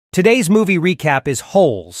Today's movie recap is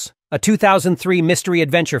Holes, a 2003 mystery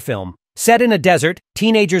adventure film. Set in a desert,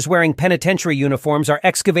 teenagers wearing penitentiary uniforms are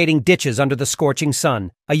excavating ditches under the scorching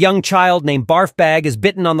sun. A young child named BARBIE is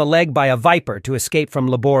bitten on the leg by a viper to escape from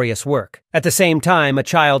laborious work. At the same time, a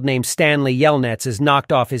child named Stanley Yelnats is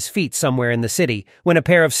knocked off his feet somewhere in the city when a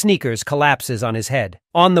pair of sneakers collapses on his head.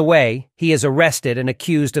 On the way, he is arrested and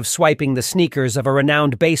accused of swiping the sneakers of a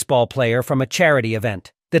renowned baseball player from a charity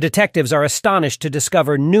event. The detectives are astonished to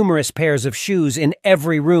discover numerous pairs of shoes in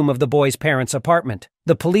every room of the boy's parents' apartment.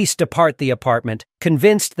 The police depart the apartment,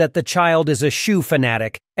 convinced that the child is a shoe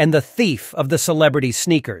fanatic and the thief of the celebrity's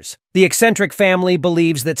sneakers. The eccentric family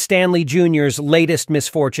believes that Stanley Jr.'s latest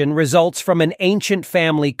misfortune results from an ancient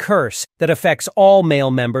family curse that affects all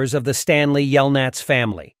male members of the Stanley Yelnats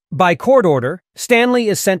family. By court order, Stanley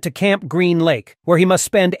is sent to Camp Green Lake, where he must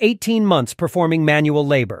spend 18 months performing manual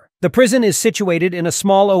labor. The prison is situated in a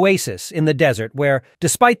small oasis in the desert where,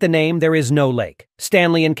 despite the name, there is no lake.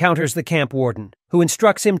 Stanley encounters the camp warden, who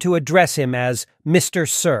instructs him to address him as Mr.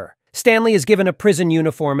 Sir. Stanley is given a prison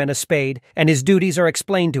uniform and a spade, and his duties are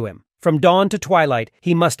explained to him. From dawn to twilight,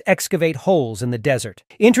 he must excavate holes in the desert.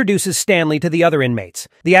 Introduces Stanley to the other inmates.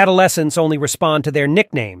 The adolescents only respond to their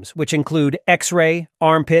nicknames, which include X-Ray,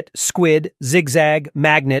 Armpit, Squid, Zigzag,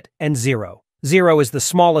 Magnet, and Zero. Zero is the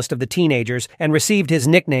smallest of the teenagers and received his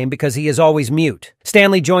nickname because he is always mute.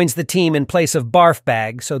 Stanley joins the team in place of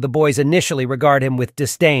BARBIE, so the boys initially regard him with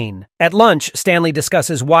disdain. At lunch, Stanley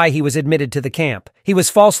discusses why he was admitted to the camp. He was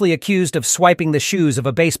falsely accused of swiping the shoes of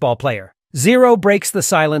a baseball player. Zero breaks the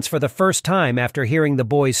silence for the first time after hearing the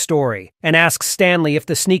boy's story and asks Stanley if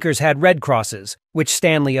the sneakers had red crosses, which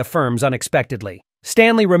Stanley affirms unexpectedly.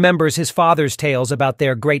 Stanley remembers his father's tales about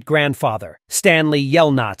their great-grandfather, Stanley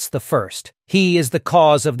Yelnats I. He is the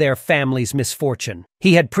cause of their family's misfortune.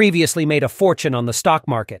 He had previously made a fortune on the stock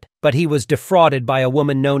market, but he was defrauded by a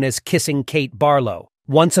woman known as Kissing Kate Barlow.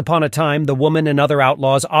 Once upon a time, the woman and other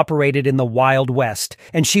outlaws operated in the Wild West,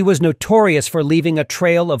 and she was notorious for leaving a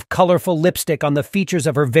trail of colorful lipstick on the features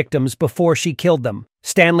of her victims before she killed them.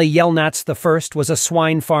 Stanley Yelnats I was a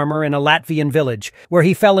swine farmer in a Latvian village, where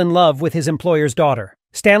he fell in love with his employer's daughter.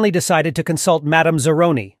 Stanley decided to consult Madame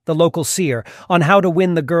Zeroni, the local seer, on how to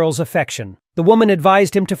win the girl's affection. The woman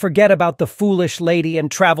advised him to forget about the foolish lady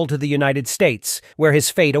and travel to the United States, where his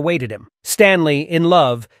fate awaited him. Stanley, in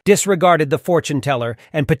love, disregarded the fortune teller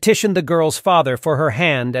and petitioned the girl's father for her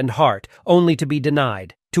hand and heart, only to be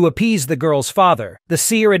denied. To appease the girl's father, the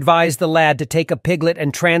seer advised the lad to take a piglet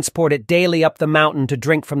and transport it daily up the mountain to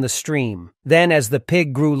drink from the stream. Then, as the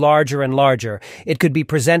pig grew larger and larger, it could be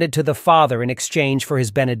presented to the father in exchange for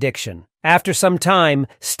his benediction. After some time,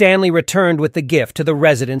 Stanley returned with the gift to the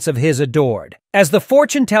residence of his adored. As the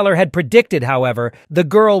fortune teller had predicted, however, the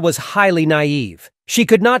girl was highly naive. She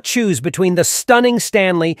could not choose between the stunning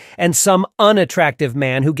Stanley and some unattractive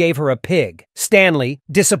man who gave her a pig. Stanley,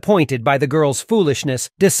 disappointed by the girl's foolishness,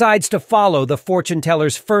 decides to follow the fortune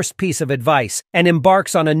teller's first piece of advice and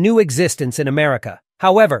embarks on a new existence in America.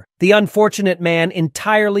 However, the unfortunate man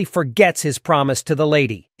entirely forgets his promise to the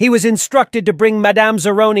lady. He was instructed to bring Madame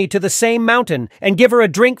Zeroni to the same mountain and give her a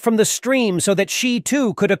drink from the stream so that she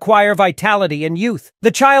too could acquire vitality and youth. The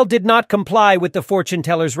child did not comply with the fortune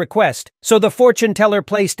teller's request, so the fortune teller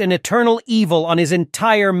placed an eternal evil on his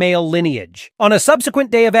entire male lineage. On a subsequent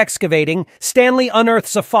day of excavating, Stanley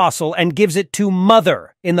unearths a fossil and gives it to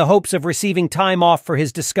Mother in the hopes of receiving time off for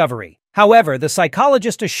his discovery. However, the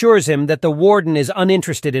psychologist assures him that the warden is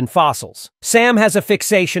uninterested in fossils. Sam has a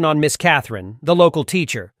fixation on Miss Catherine, the local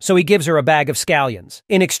teacher, so he gives her a bag of scallions.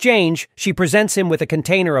 In exchange, she presents him with a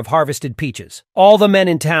container of harvested peaches. All the men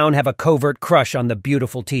in town have a covert crush on the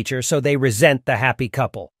beautiful teacher, so they resent the happy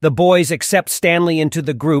couple. The boys accept Stanley into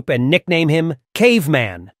the group and nickname him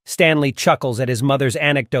Caveman. Stanley chuckles at his mother's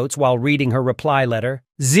anecdotes while reading her reply letter.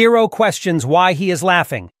 Zero questions why he is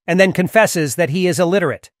laughing, and then confesses that he is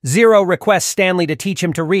illiterate. Zero requests Stanley to teach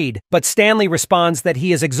him to read, but Stanley responds that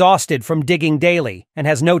he is exhausted from digging daily and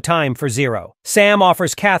has no time for Zero. Sam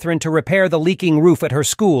offers Catherine to repair the leaking roof at her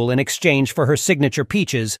school in exchange for her signature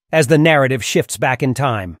peaches as the narrative shifts back in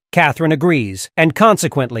time. Catherine agrees, and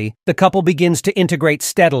consequently, the couple begins to integrate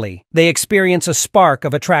steadily. They experience a spark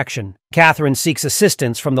of attraction. Catherine seeks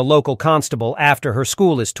assistance from the local constable after her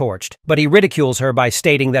school is torched, but he ridicules her by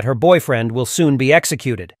stating that her boyfriend will soon be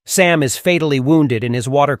executed. Sam is fatally wounded in his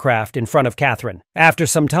watercraft in front of Catherine. After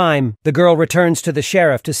some time, the girl returns to the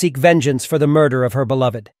sheriff to seek vengeance for the murder of her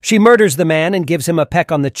beloved. She murders the man and gives him a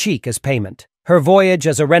peck on the cheek as payment. Her voyage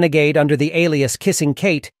as a renegade under the alias Kissing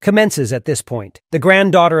Kate commences at this point. The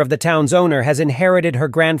granddaughter of the town's owner has inherited her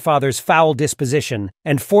grandfather's foul disposition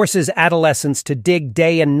and forces adolescents to dig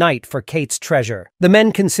day and night for Kate's treasure. The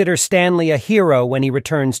men consider Stanley a hero when he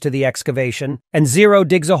returns to the excavation, and Zero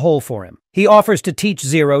digs a hole for him. He offers to teach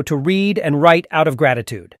Zero to read and write out of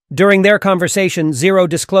gratitude. During their conversation, Zero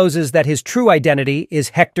discloses that his true identity is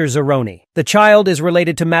Hector Zeroni. The child is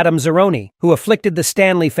related to Madame Zeroni, who afflicted the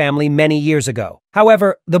Stanley family many years ago.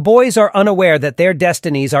 However, the boys are unaware that their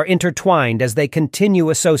destinies are intertwined as they continue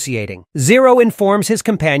associating. Zero informs his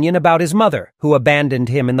companion about his mother, who abandoned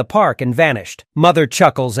him in the park and vanished. Mother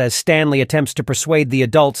chuckles as Stanley attempts to persuade the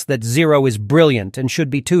adults that Zero is brilliant and should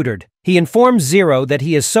be tutored. He informs Zero that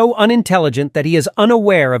he is so unintelligent that he is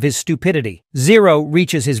unaware of his stupidity. Zero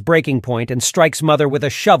reaches his breaking point and strikes Mother with a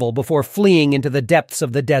shovel before fleeing into the depths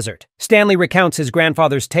of the desert. Stanley recounts his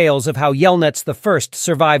grandfather's tales of how Yelnats I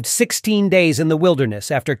survived 16 days in the wilderness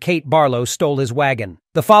after Kate Barlow stole his wagon.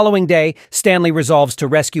 The following day, Stanley resolves to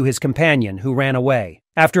rescue his companion, who ran away.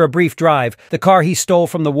 After a brief drive, the car he stole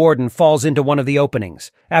from the warden falls into one of the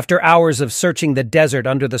openings. After hours of searching the desert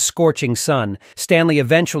under the scorching sun, Stanley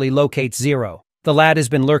eventually locates Zero. The lad has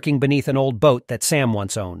been lurking beneath an old boat that Sam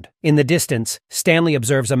once owned. In the distance, Stanley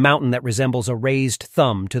observes a mountain that resembles a raised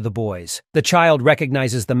thumb to the boys. The child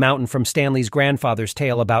recognizes the mountain from Stanley's grandfather's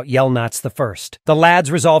tale about Yelnats I. The lads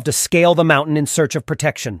resolve to scale the mountain in search of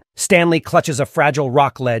protection. Stanley clutches a fragile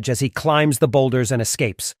rock ledge as he climbs the boulders and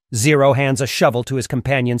escapes. Zero hands a shovel to his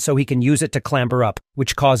companion so he can use it to clamber up,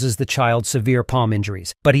 which causes the child severe palm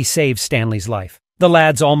injuries, but he saves Stanley's life. The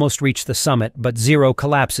lads almost reach the summit, but Zero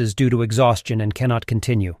collapses due to exhaustion and cannot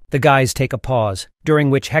continue. The guys take a pause,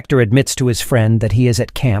 during which Hector admits to his friend that he is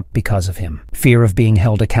at camp because of him. Fear of being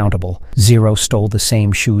held accountable, Zero stole the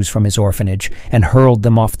same shoes from his orphanage and hurled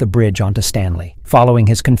them off the bridge onto Stanley. Following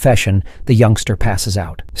his confession, the youngster passes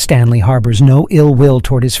out. Stanley harbors no ill will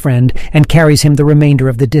toward his friend and carries him the remainder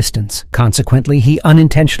of the distance. Consequently, he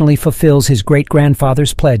unintentionally fulfills his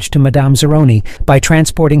great-grandfather's pledge to Madame Zeroni by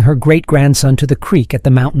transporting her great-grandson to the creek at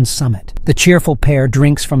the mountain's summit. The cheerful pair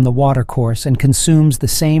drinks from the watercourse and consumes the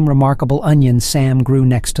same remarkable onion Sam grew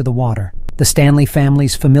next to the water. The Stanley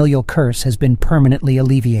family's familial curse has been permanently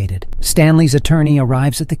alleviated. Stanley's attorney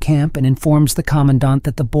arrives at the camp and informs the commandant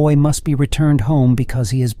that the boy must be returned home because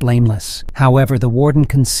he is blameless. However, the warden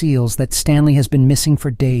conceals that Stanley has been missing for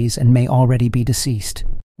days and may already be deceased.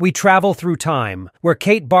 We travel through time, where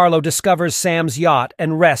Kate Barlow discovers Sam's yacht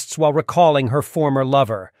and rests while recalling her former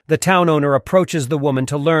lover. The town owner approaches the woman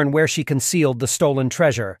to learn where she concealed the stolen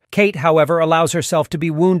treasure. Kate, however, allows herself to be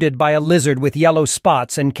wounded by a lizard with yellow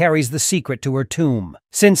spots and carries the secret to her tomb.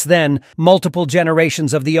 Since then, multiple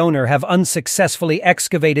generations of the owner have unsuccessfully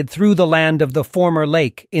excavated through the land of the former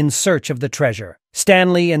lake in search of the treasure.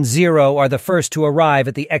 Stanley and Zero are the first to arrive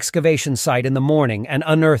at the excavation site in the morning and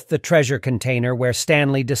unearth the treasure container where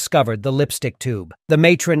Stanley discovered the lipstick tube. The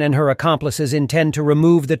matron and her accomplices intend to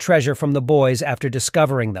remove the treasure from the boys after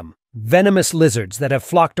discovering them. Venomous lizards that have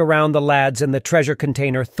flocked around the lads in the treasure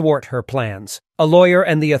container thwart her plans. A lawyer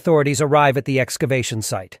and the authorities arrive at the excavation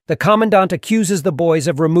site. The commandant accuses the boys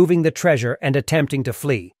of removing the treasure and attempting to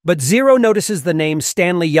flee, but Zero notices the name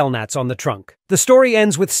Stanley Yelnats on the trunk. The story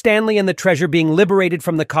ends with Stanley and the treasure being liberated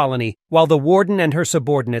from the colony, while the warden and her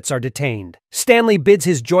subordinates are detained. Stanley bids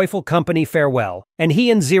his joyful company farewell, and he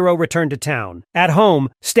and Zero return to town. At home,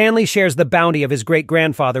 Stanley shares the bounty of his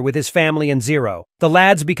great-grandfather with his family and Zero. The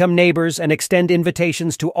lads become neighbors and extend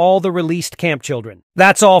invitations to all the released camp children.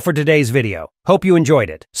 That's all for today's video. Hope you enjoyed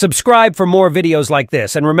it. Subscribe for more videos like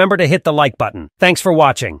this and remember to hit the like button. Thanks for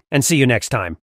watching and see you next time.